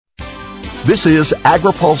This is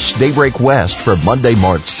AgriPulse Daybreak West for Monday,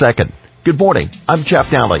 March 2nd. Good morning. I'm Jeff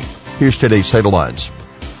Dowling. Here's today's headlines.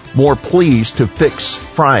 More pleas to fix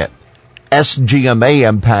Friant. SGMA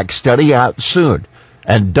impact study out soon.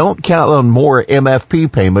 And don't count on more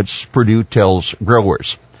MFP payments, Purdue tells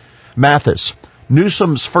growers. Mathis.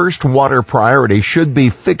 Newsom's first water priority should be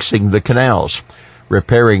fixing the canals.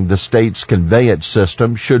 Repairing the state's conveyance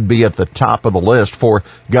system should be at the top of the list for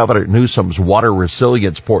Governor Newsom's water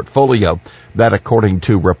resilience portfolio. That according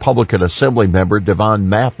to Republican Assembly member Devon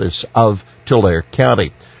Mathis of Tulare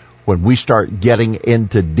County. When we start getting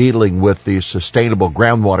into dealing with the Sustainable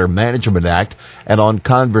Groundwater Management Act and on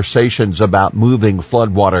conversations about moving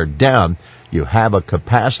floodwater down, you have a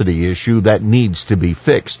capacity issue that needs to be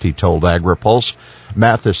fixed, he told AgriPulse.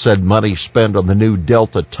 Mathis said money spent on the new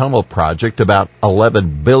Delta Tunnel project, about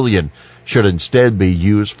 $11 billion, should instead be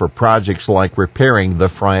used for projects like repairing the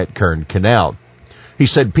Friant-Kern Canal. He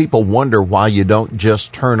said people wonder why you don't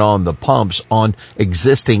just turn on the pumps on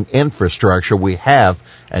existing infrastructure we have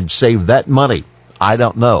and save that money. I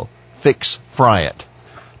don't know. Fix Friant.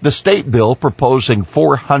 The state bill proposing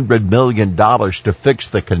 $400 million to fix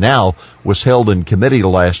the canal was held in committee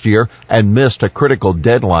last year and missed a critical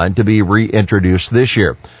deadline to be reintroduced this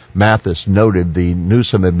year. Mathis noted the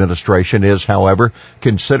Newsom administration is, however,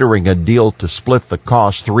 considering a deal to split the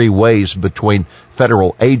cost 3 ways between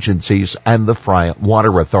federal agencies and the Friant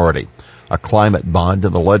Water Authority. A climate bond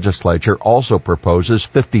in the legislature also proposes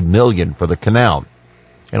 $50 million for the canal.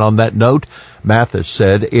 And on that note, Mathis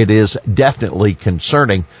said it is definitely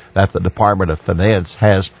concerning that the Department of Finance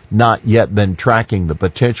has not yet been tracking the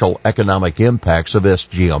potential economic impacts of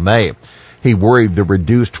SGMA. He worried the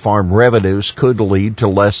reduced farm revenues could lead to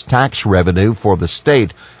less tax revenue for the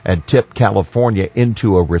state and tip California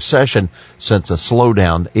into a recession since a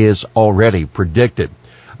slowdown is already predicted.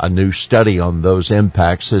 A new study on those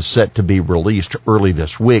impacts is set to be released early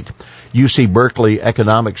this week. UC Berkeley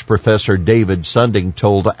economics professor David Sunding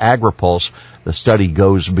told AgriPulse the study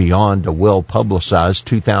goes beyond a well-publicized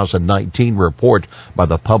 2019 report by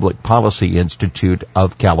the Public Policy Institute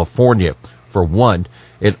of California. For one,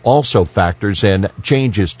 it also factors in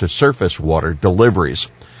changes to surface water deliveries.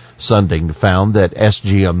 Sunding found that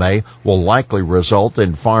SGMA will likely result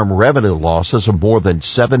in farm revenue losses of more than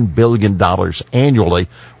 $7 billion annually,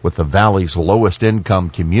 with the valley's lowest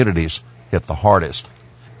income communities hit the hardest.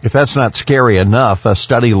 If that's not scary enough, a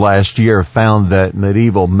study last year found that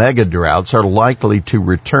medieval mega droughts are likely to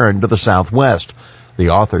return to the Southwest. The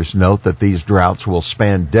authors note that these droughts will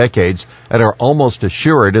span decades and are almost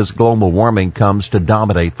assured as global warming comes to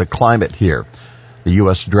dominate the climate here. The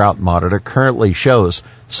U.S. Drought Monitor currently shows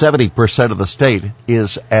 70% of the state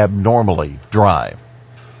is abnormally dry.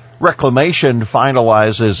 Reclamation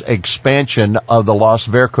finalizes expansion of the Los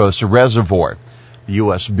Veracruz Reservoir. The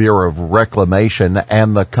U.S. Bureau of Reclamation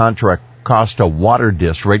and the Contra Costa Water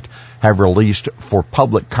District have released for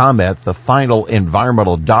public comment the final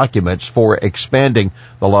environmental documents for expanding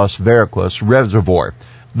the Los Veracruz Reservoir.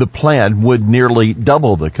 The plan would nearly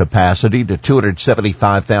double the capacity to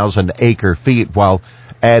 275,000 acre-feet while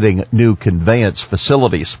adding new conveyance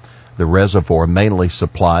facilities. The reservoir mainly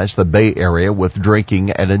supplies the Bay Area with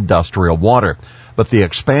drinking and industrial water, but the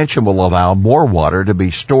expansion will allow more water to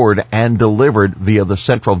be stored and delivered via the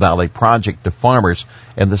Central Valley Project to farmers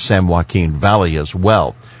in the San Joaquin Valley as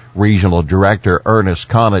well. Regional Director Ernest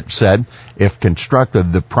Conant said, if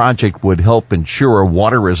constructed, the project would help ensure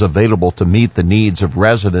water is available to meet the needs of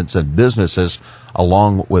residents and businesses,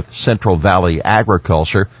 along with Central Valley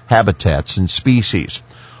agriculture, habitats, and species.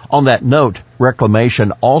 On that note,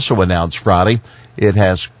 Reclamation also announced Friday it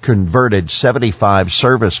has converted 75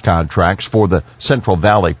 service contracts for the Central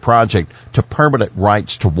Valley Project to permanent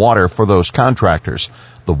rights to water for those contractors.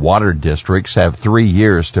 The water districts have 3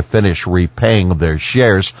 years to finish repaying their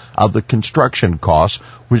shares of the construction costs,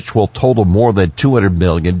 which will total more than $200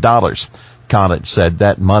 million. Conant said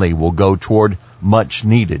that money will go toward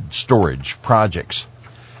much-needed storage projects.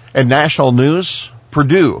 In national news,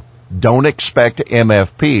 Purdue. Don't expect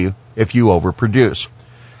MFP if you overproduce.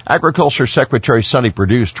 Agriculture Secretary Sonny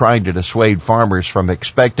Perdue is trying to dissuade farmers from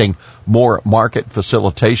expecting more market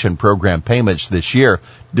facilitation program payments this year,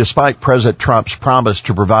 despite President Trump's promise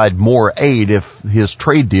to provide more aid if his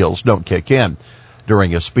trade deals don't kick in.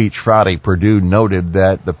 During a speech Friday, Perdue noted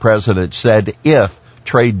that the president said if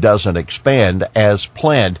trade doesn't expand as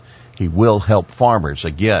planned, he will help farmers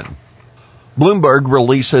again. Bloomberg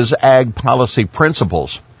releases ag policy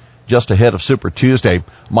principles. Just ahead of Super Tuesday,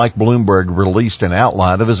 Mike Bloomberg released an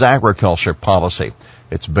outline of his agriculture policy.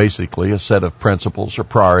 It's basically a set of principles or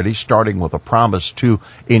priorities, starting with a promise to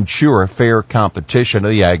ensure fair competition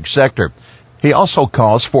in the ag sector. He also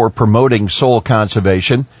calls for promoting soil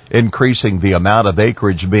conservation, increasing the amount of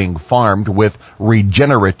acreage being farmed with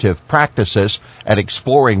regenerative practices, and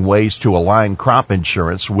exploring ways to align crop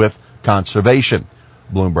insurance with conservation.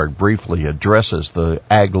 Bloomberg briefly addresses the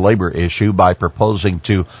ag labor issue by proposing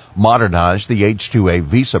to modernize the H-2A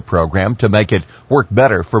visa program to make it work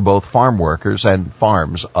better for both farm workers and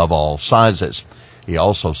farms of all sizes. He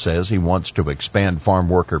also says he wants to expand farm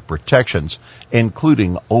worker protections,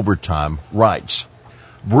 including overtime rights.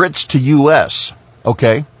 Brits to U.S.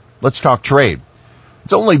 Okay, let's talk trade.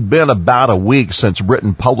 It's only been about a week since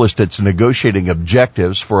Britain published its negotiating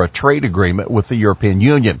objectives for a trade agreement with the European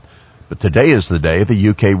Union. But today is the day the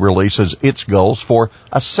UK releases its goals for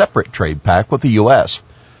a separate trade pact with the U.S.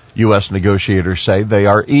 U.S. negotiators say they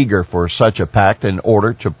are eager for such a pact in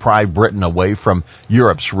order to pry Britain away from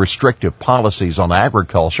Europe's restrictive policies on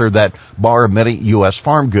agriculture that bar many U.S.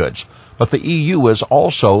 farm goods. But the EU is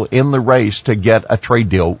also in the race to get a trade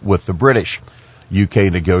deal with the British.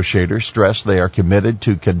 UK negotiators stress they are committed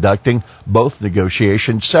to conducting both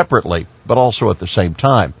negotiations separately, but also at the same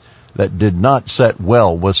time. That did not set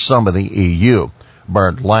well with some of the EU.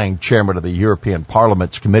 Bernd Lang, chairman of the European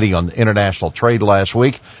Parliament's Committee on International Trade last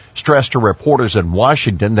week, stressed to reporters in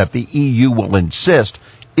Washington that the EU will insist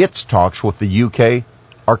its talks with the UK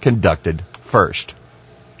are conducted first.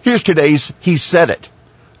 Here's today's He Said It.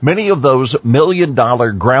 Many of those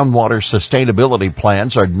million-dollar groundwater sustainability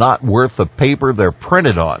plans are not worth the paper they're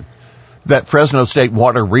printed on. That Fresno State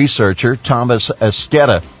water researcher, Thomas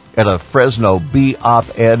Esqueda, at a Fresno Bee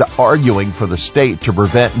op-ed arguing for the state to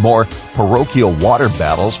prevent more parochial water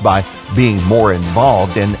battles by being more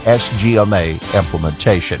involved in SGMA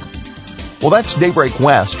implementation. Well, that's Daybreak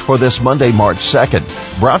West for this Monday, March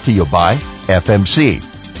 2nd, brought to you by FMC.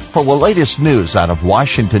 For the latest news out of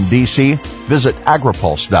Washington, D.C., visit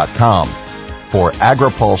agripulse.com. For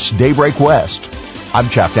AgriPulse Daybreak West, I'm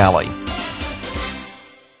Chap Daly.